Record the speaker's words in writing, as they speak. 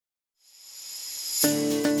The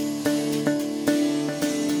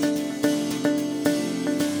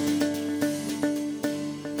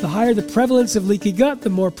higher the prevalence of leaky gut, the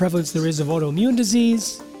more prevalence there is of autoimmune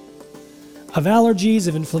disease, of allergies,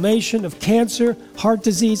 of inflammation, of cancer, heart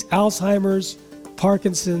disease, Alzheimer's,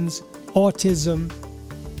 Parkinson's, autism.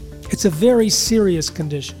 It's a very serious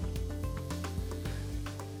condition.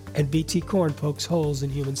 And BT corn pokes holes in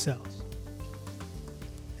human cells.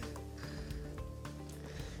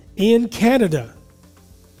 In Canada,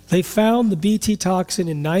 they found the BT toxin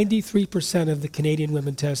in 93% of the Canadian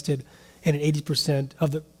women tested and in 80%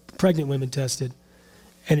 of the pregnant women tested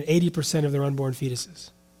and in 80% of their unborn fetuses.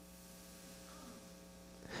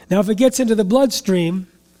 Now, if it gets into the bloodstream,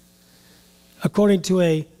 according to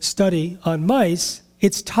a study on mice,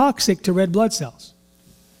 it's toxic to red blood cells.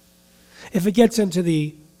 If it gets into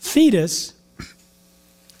the fetus,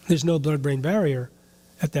 there's no blood-brain barrier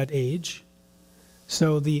at that age,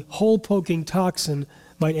 so the hole-poking toxin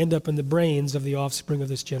might end up in the brains of the offspring of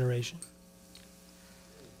this generation.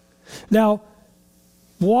 Now,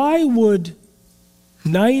 why would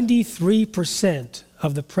 93%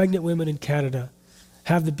 of the pregnant women in Canada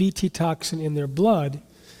have the BT toxin in their blood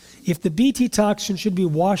if the BT toxin should be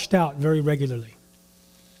washed out very regularly?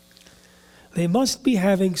 They must be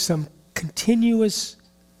having some continuous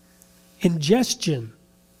ingestion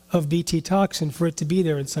of BT toxin for it to be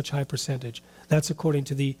there in such high percentage. That's according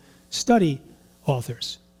to the study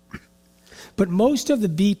authors. But most of the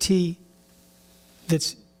BT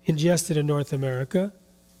that's ingested in North America,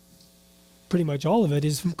 pretty much all of it,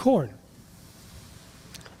 is from corn.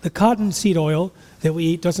 The cottonseed oil that we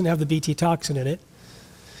eat doesn't have the BT toxin in it,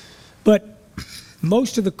 but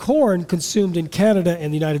most of the corn consumed in Canada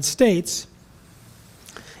and the United States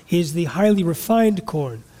is the highly refined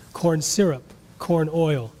corn, corn syrup, corn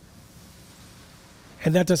oil,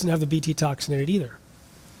 and that doesn't have the BT toxin in it either.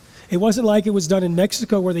 It wasn't like it was done in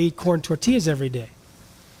Mexico where they eat corn tortillas every day.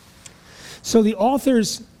 So the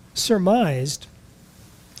authors surmised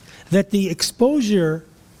that the exposure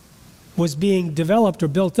was being developed or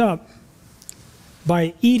built up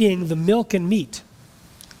by eating the milk and meat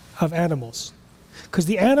of animals, because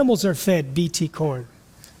the animals are fed BT corn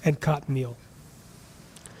and cotton meal.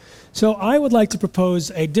 So I would like to propose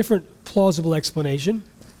a different plausible explanation.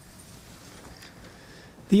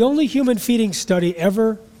 The only human feeding study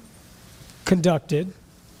ever conducted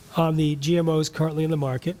on the GMOs currently in the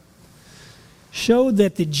market showed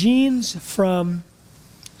that the genes from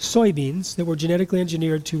soybeans that were genetically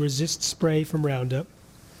engineered to resist spray from Roundup,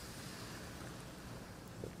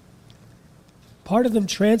 part of them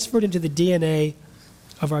transferred into the DNA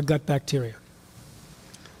of our gut bacteria.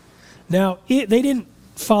 Now, they didn't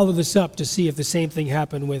follow this up to see if the same thing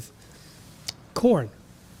happened with corn.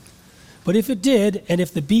 But if it did, and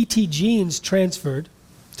if the BT genes transferred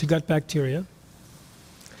to gut bacteria,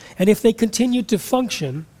 and if they continued to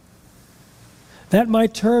function, that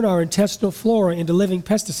might turn our intestinal flora into living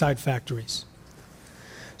pesticide factories.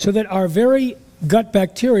 So that our very gut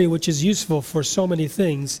bacteria, which is useful for so many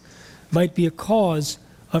things, might be a cause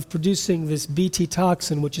of producing this BT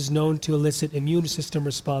toxin, which is known to elicit immune system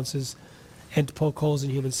responses and to poke holes in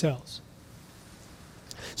human cells.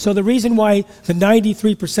 So the reason why the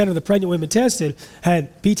 93% of the pregnant women tested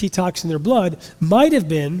had BT toxin in their blood might have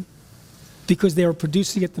been because they were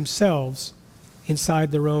producing it themselves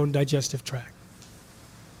inside their own digestive tract.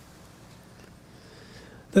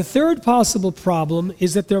 The third possible problem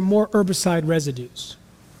is that there are more herbicide residues.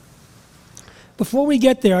 Before we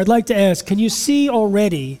get there, I'd like to ask, can you see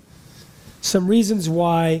already some reasons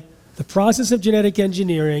why the process of genetic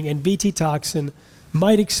engineering and BT toxin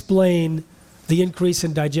might explain the increase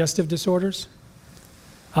in digestive disorders?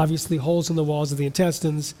 Obviously, holes in the walls of the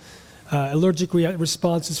intestines, allergic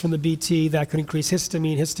responses from the BT, that could increase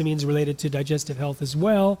histamine. Histamine is related to digestive health as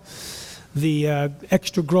well. The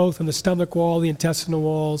extra growth in the stomach wall, the intestinal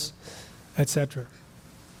walls, etc.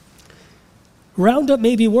 Roundup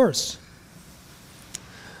may be worse.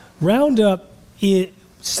 Roundup,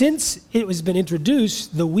 since it has been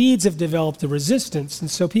introduced, the weeds have developed a resistance, and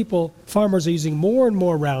so farmers are using more and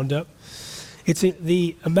more Roundup.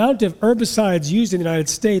 The amount of herbicides used in the United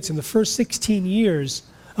States in the first 16 years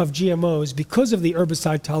of GMOs, because of the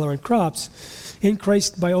herbicide-tolerant crops,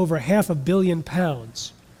 increased by over 500 million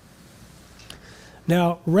pounds.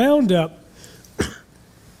 Now, Roundup,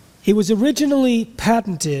 it was originally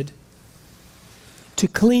patented to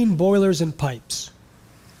clean boilers and pipes.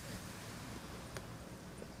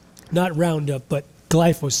 Not Roundup, but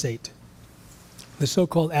glyphosate, the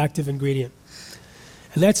so-called active ingredient.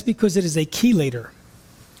 And that's because it is a chelator.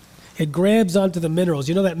 It grabs onto the minerals.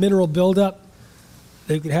 You know that mineral buildup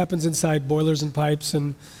that happens inside boilers and pipes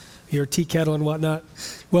and your tea kettle and whatnot.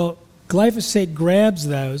 Well, glyphosate grabs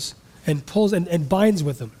those and pulls and binds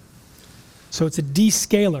with them. So it's a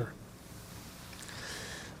descaler.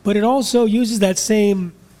 But it also uses that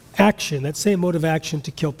same action, that same mode of action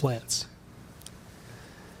to kill plants.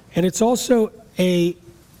 And it's also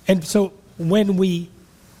and so when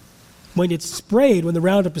it's sprayed, when the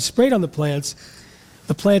Roundup is sprayed on the plants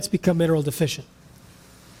become mineral deficient.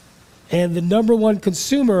 And the number one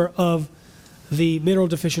consumer of the mineral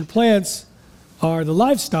deficient plants are the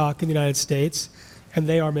livestock in the United States, and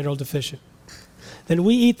they are mineral deficient. Then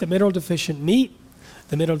we eat the mineral deficient meat,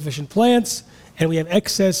 the mineral deficient plants, and we have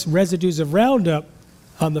excess residues of Roundup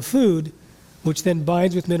on the food, which then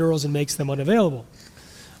binds with minerals and makes them unavailable.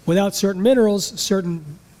 Without certain minerals, certain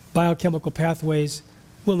biochemical pathways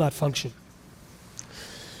will not function.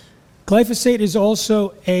 Glyphosate is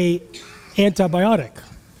also an antibiotic.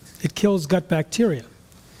 It kills gut bacteria.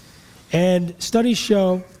 And studies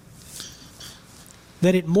show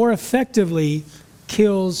that it more effectively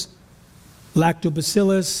kills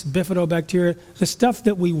lactobacillus, bifidobacteria, the stuff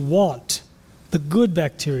that we want, the good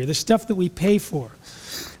bacteria, the stuff that we pay for,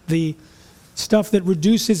 the stuff that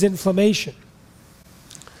reduces inflammation.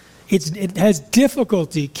 It has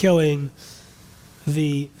difficulty killing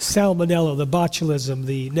the salmonella, the botulism,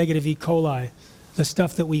 the negative E. coli, the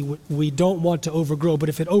stuff that we don't want to overgrow. But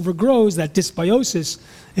if it overgrows, that dysbiosis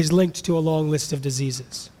is linked to a long list of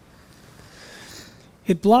diseases.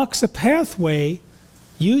 It blocks a pathway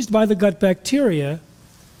used by the gut bacteria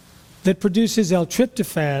that produces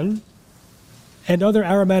L-tryptophan and other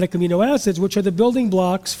aromatic amino acids, which are the building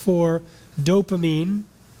blocks for dopamine,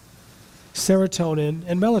 serotonin,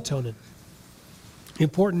 and melatonin,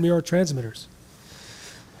 important neurotransmitters.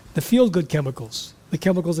 The feel-good chemicals, the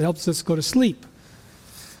chemicals that helps us go to sleep.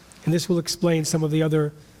 And this will explain some of the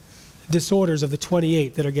other disorders of the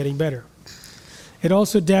 28 that are getting better. It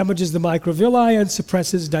also damages the microvilli and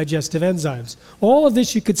suppresses digestive enzymes. All of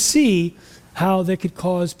this you could see how they could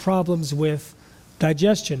cause problems with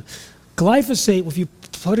digestion. Glyphosate, if you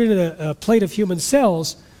put it in a plate of human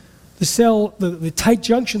cells, the tight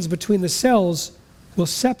junctions between the cells will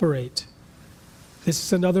separate. This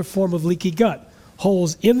is another form of leaky gut.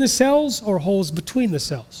 Holes in the cells or holes between the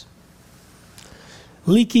cells.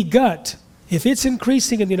 Leaky gut, if it's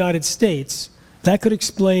increasing in the United States, that could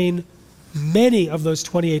explain many of those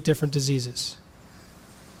 28 different diseases.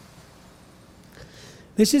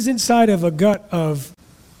 This is inside of a gut of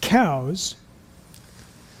cows,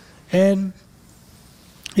 and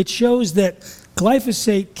it shows that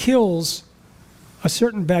glyphosate kills a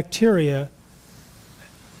certain bacteria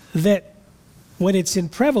that, when it's in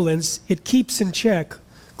prevalence, it keeps in check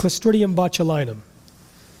Clostridium botulinum.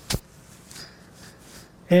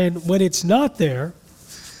 And when it's not there,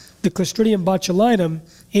 the Clostridium botulinum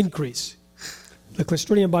increase. The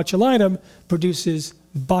Clostridium botulinum produces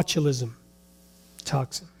botulism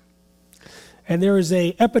toxin. And there is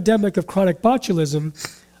an epidemic of chronic botulism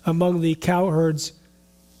among the cow herds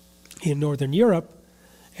in Northern Europe.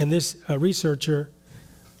 And this researcher,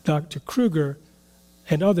 Dr. Kruger,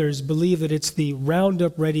 and others believe that it's the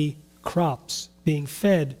Roundup-ready crops being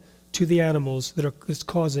fed to the animals that is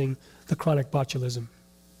causing the chronic botulism.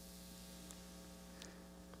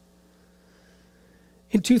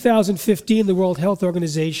 In 2015, the World Health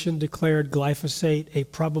Organization declared glyphosate a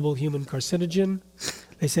probable human carcinogen.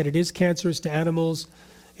 They said it is cancerous to animals.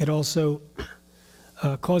 It also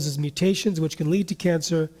causes mutations which can lead to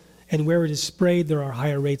cancer, and where it is sprayed, there are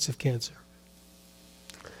higher rates of cancer.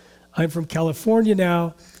 I'm from California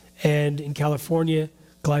now, and in California,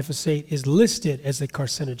 glyphosate is listed as a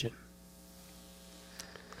carcinogen.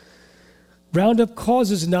 Roundup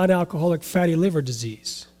causes non-alcoholic fatty liver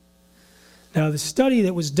disease. Now, the study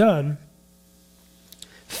that was done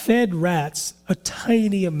fed rats a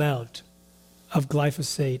tiny amount of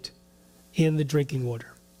glyphosate in the drinking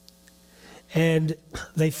water. And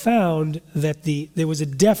they found that there was a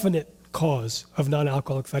definite cause of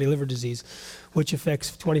non-alcoholic fatty liver disease, which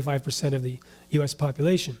affects 25% of the US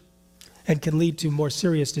population and can lead to more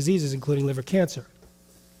serious diseases, including liver cancer.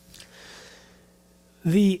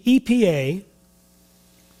 The EPA,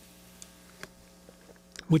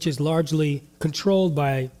 which is largely controlled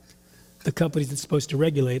by the companies it's supposed to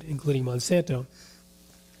regulate, including Monsanto,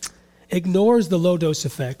 ignores the low-dose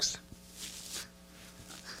effects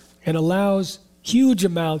and allows huge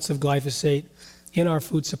amounts of glyphosate in our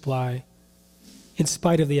food supply in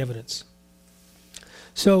spite of the evidence.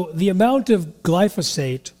 So the amount of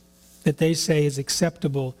glyphosate that they say is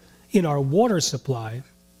acceptable in our water supply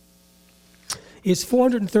is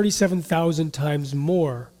 437,000 times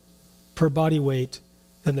more per body weight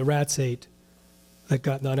than the rats ate that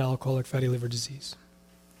got non-alcoholic fatty liver disease.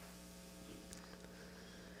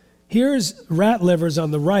 Here's rat livers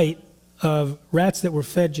on the right of rats that were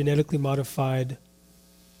fed genetically modified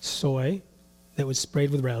soy that was sprayed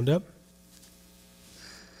with Roundup.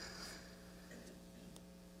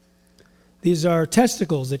 These are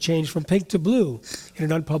testicles that changed from pink to blue in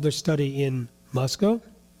an unpublished study in Moscow.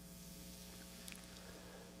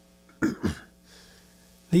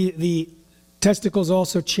 The testicles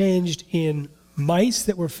also changed in mice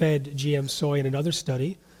that were fed GM soy in another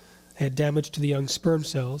study, had damage to the young sperm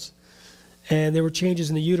cells, and there were changes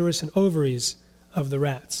in the uterus and ovaries of the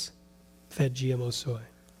rats fed GMO soy.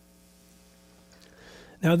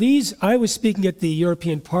 Now I was speaking at the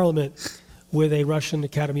European Parliament with a Russian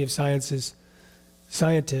Academy of Sciences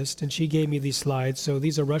scientist, and she gave me these slides. So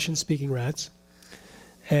these are Russian-speaking rats,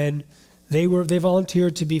 and they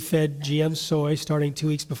volunteered to be fed GM soy starting 2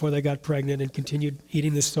 weeks before they got pregnant and continued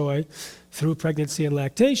eating the soy through pregnancy and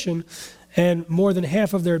lactation, and more than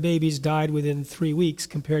half of their babies died within 3 weeks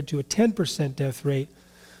compared to a 10% death rate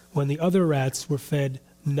when the other rats were fed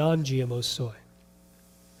non-GMO soy.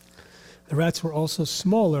 The rats were also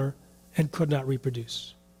smaller and could not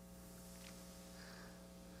reproduce.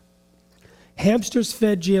 Hamsters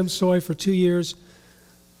fed GM soy for 2 years.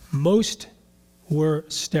 Most were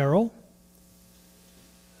sterile.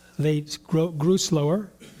 They grew slower,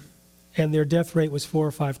 and their death rate was 4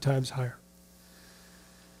 or 5 times higher.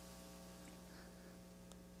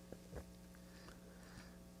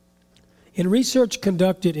 In research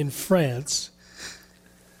conducted in France,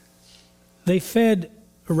 they fed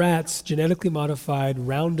rats genetically modified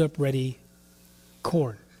Roundup-ready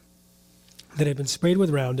corn that had been sprayed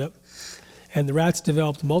with Roundup, and the rats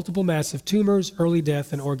developed multiple massive tumors, early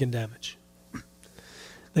death, and organ damage.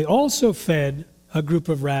 They also fed a group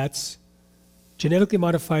of rats genetically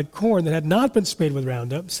modified corn that had not been sprayed with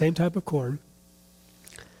Roundup, same type of corn,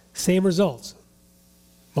 same results,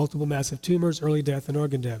 multiple massive tumors, early death, and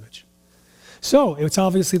organ damage. So it's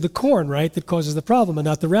obviously the corn, right, that causes the problem and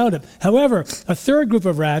not the Roundup. However, a third group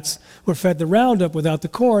of rats were fed the Roundup without the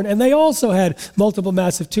corn, and they also had multiple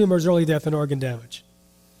massive tumors, early death, and organ damage.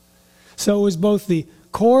 So it was both the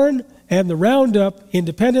corn and the Roundup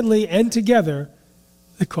independently and together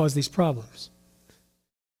that caused these problems.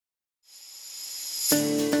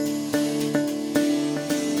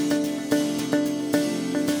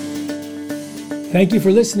 Thank you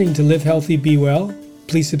for listening to Live Healthy, Be Well.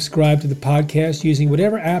 Please subscribe to the podcast using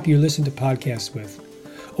whatever app you listen to podcasts with,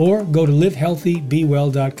 or go to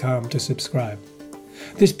livehealthybewell.com to subscribe.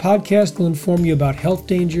 This podcast will inform you about health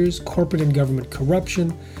dangers, corporate and government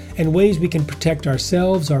corruption, and ways we can protect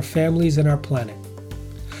ourselves, our families, and our planet.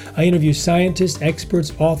 I interview scientists,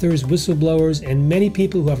 experts, authors, whistleblowers, and many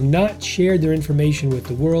people who have not shared their information with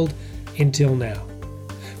the world until now.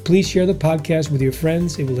 Please share the podcast with your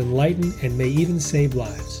friends. It will enlighten and may even save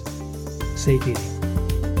lives. Safe eating.